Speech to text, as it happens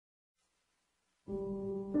My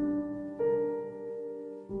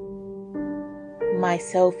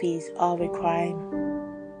selfies are a crime.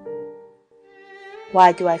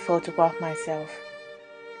 Why do I photograph myself?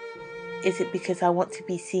 Is it because I want to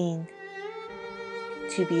be seen,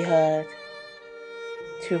 to be heard,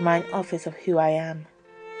 to remind others of who I am?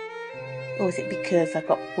 Or is it because I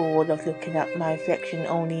got bored of looking at my reflection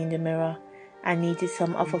only in the mirror and needed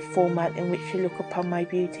some other format in which to look upon my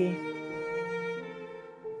beauty?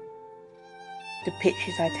 The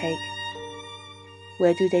pictures I take,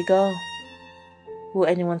 where do they go? Will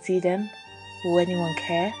anyone see them? Will anyone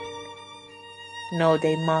care? No,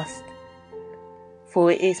 they must. For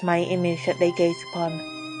it is my image that they gaze upon.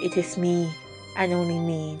 It is me, and only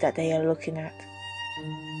me, that they are looking at.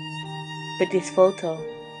 But this photo,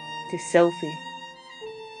 this selfie,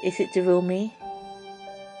 is it the real me?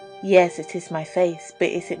 Yes, it is my face, but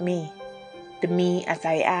is it me? The me as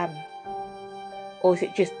I am? Or is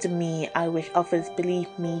it just the me I wish others believe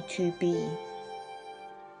me to be?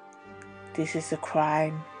 This is a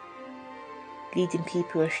crime, leading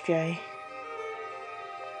people astray.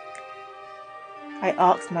 I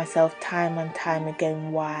ask myself time and time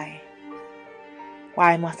again, why?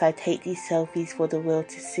 Why must I take these selfies for the world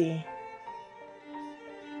to see?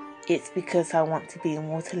 It's because I want to be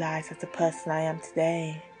immortalized as the person I am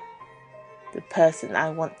today. The person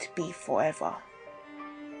I want to be forever.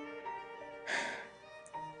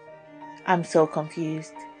 I'm so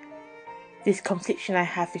confused. This confliction I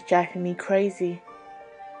have is driving me crazy.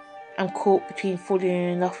 I'm caught between falling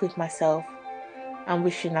in love with myself and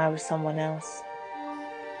wishing I was someone else.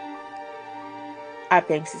 I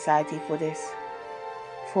blame society for this,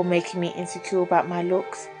 for making me insecure about my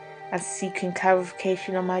looks and seeking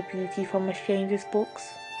clarification on my beauty from a stranger's books.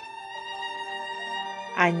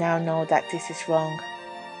 I now know that this is wrong.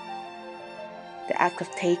 The act of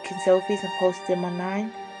taking selfies and posting them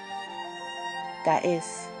online, that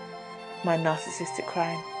is my narcissistic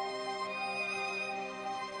crime.